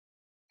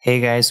Hey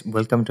guys,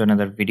 welcome to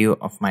another video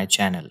of my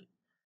channel.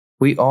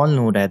 We all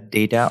know that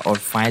data or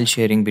file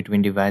sharing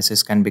between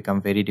devices can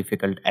become very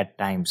difficult at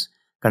times,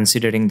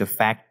 considering the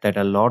fact that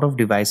a lot of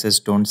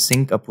devices don't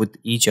sync up with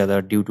each other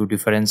due to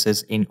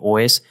differences in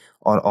OS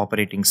or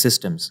operating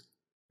systems.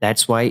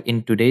 That's why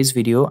in today's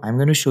video, I'm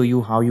going to show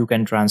you how you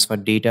can transfer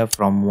data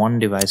from one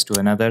device to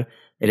another,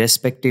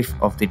 irrespective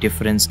of the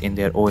difference in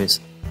their OS,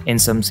 in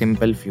some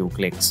simple few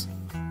clicks.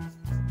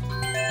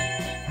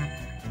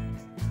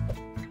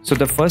 So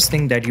the first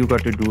thing that you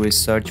got to do is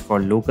search for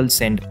Local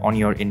Send on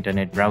your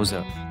internet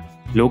browser.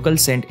 Local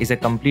Send is a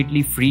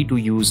completely free to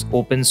use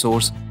open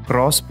source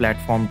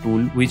cross-platform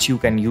tool which you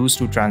can use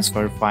to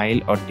transfer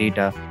file or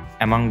data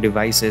among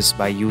devices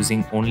by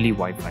using only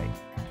Wi-Fi.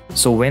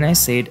 So when I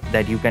said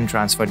that you can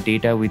transfer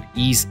data with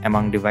ease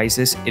among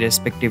devices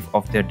irrespective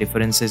of their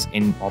differences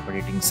in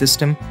operating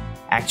system,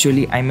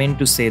 actually I meant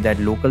to say that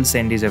Local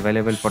Send is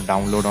available for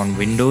download on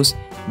Windows,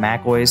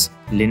 macOS,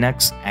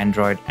 Linux,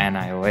 Android and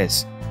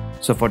iOS.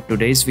 So for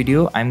today's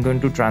video, I'm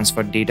going to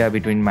transfer data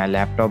between my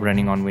laptop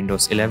running on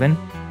Windows 11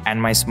 and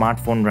my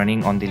smartphone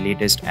running on the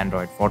latest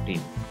Android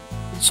 14.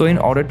 So in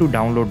order to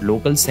download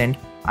Local Send,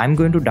 I'm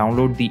going to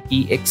download the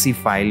exe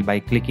file by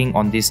clicking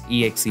on this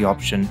exe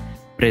option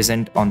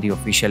present on the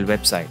official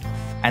website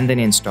and then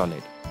install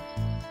it.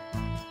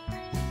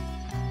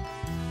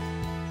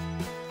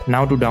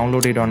 Now to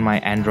download it on my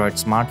Android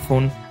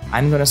smartphone,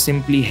 I'm gonna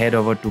simply head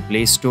over to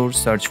Play Store,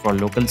 search for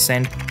Local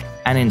Send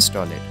and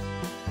install it.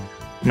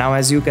 Now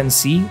as you can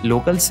see,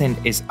 Local Send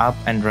is up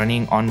and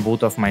running on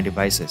both of my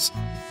devices.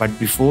 But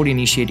before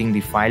initiating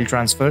the file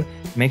transfer,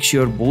 make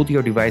sure both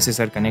your devices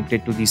are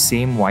connected to the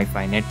same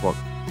Wi-Fi network.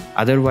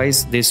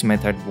 Otherwise, this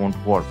method won't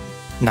work.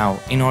 Now,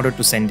 in order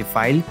to send the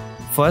file,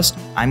 first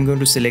I'm going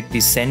to select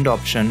the send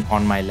option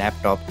on my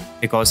laptop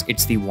because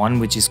it's the one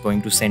which is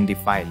going to send the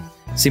file.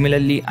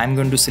 Similarly, I'm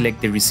going to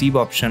select the receive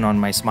option on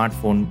my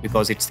smartphone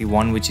because it's the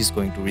one which is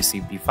going to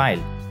receive the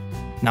file.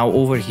 Now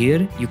over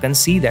here, you can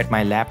see that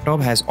my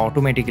laptop has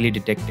automatically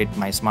detected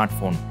my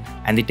smartphone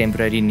and the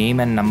temporary name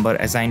and number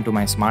assigned to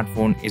my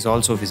smartphone is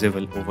also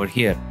visible over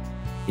here.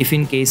 If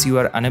in case you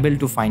are unable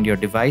to find your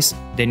device,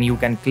 then you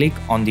can click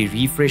on the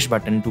refresh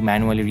button to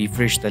manually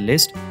refresh the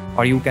list,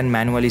 or you can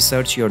manually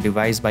search your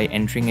device by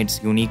entering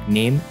its unique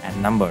name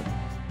and number.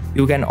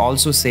 You can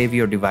also save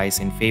your device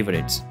in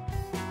favorites.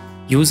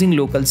 Using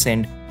Local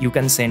Send, you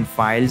can send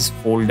files,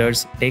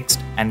 folders, text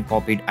and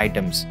copied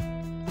items.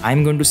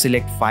 I'm going to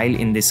select file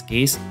in this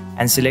case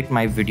and select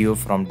my video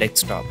from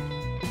desktop.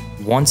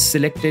 Once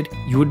selected,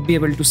 you would be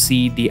able to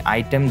see the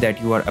item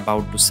that you are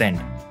about to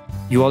send.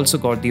 You also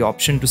got the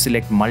option to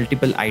select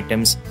multiple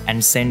items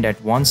and send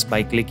at once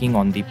by clicking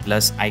on the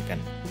plus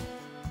icon.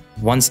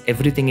 Once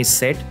everything is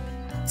set,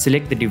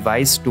 select the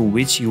device to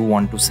which you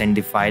want to send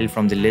the file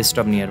from the list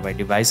of nearby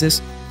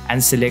devices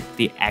and select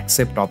the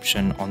accept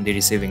option on the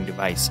receiving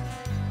device.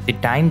 The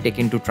time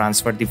taken to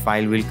transfer the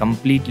file will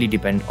completely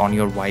depend on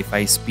your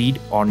Wi-Fi speed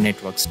or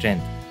network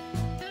strength.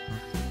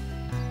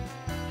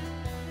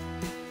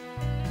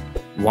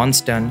 Once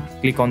done,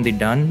 click on the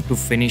done to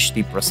finish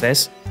the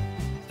process.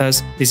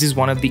 Thus, this is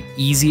one of the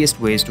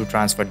easiest ways to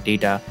transfer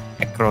data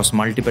across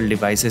multiple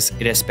devices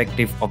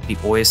irrespective of the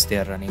OS they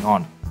are running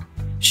on.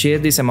 Share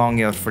this among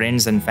your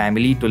friends and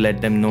family to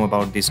let them know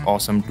about this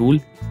awesome tool.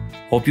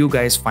 Hope you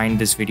guys find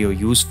this video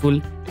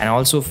useful and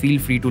also feel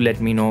free to let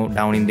me know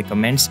down in the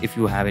comments if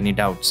you have any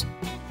doubts.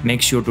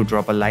 Make sure to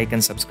drop a like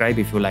and subscribe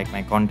if you like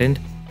my content.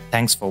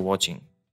 Thanks for watching.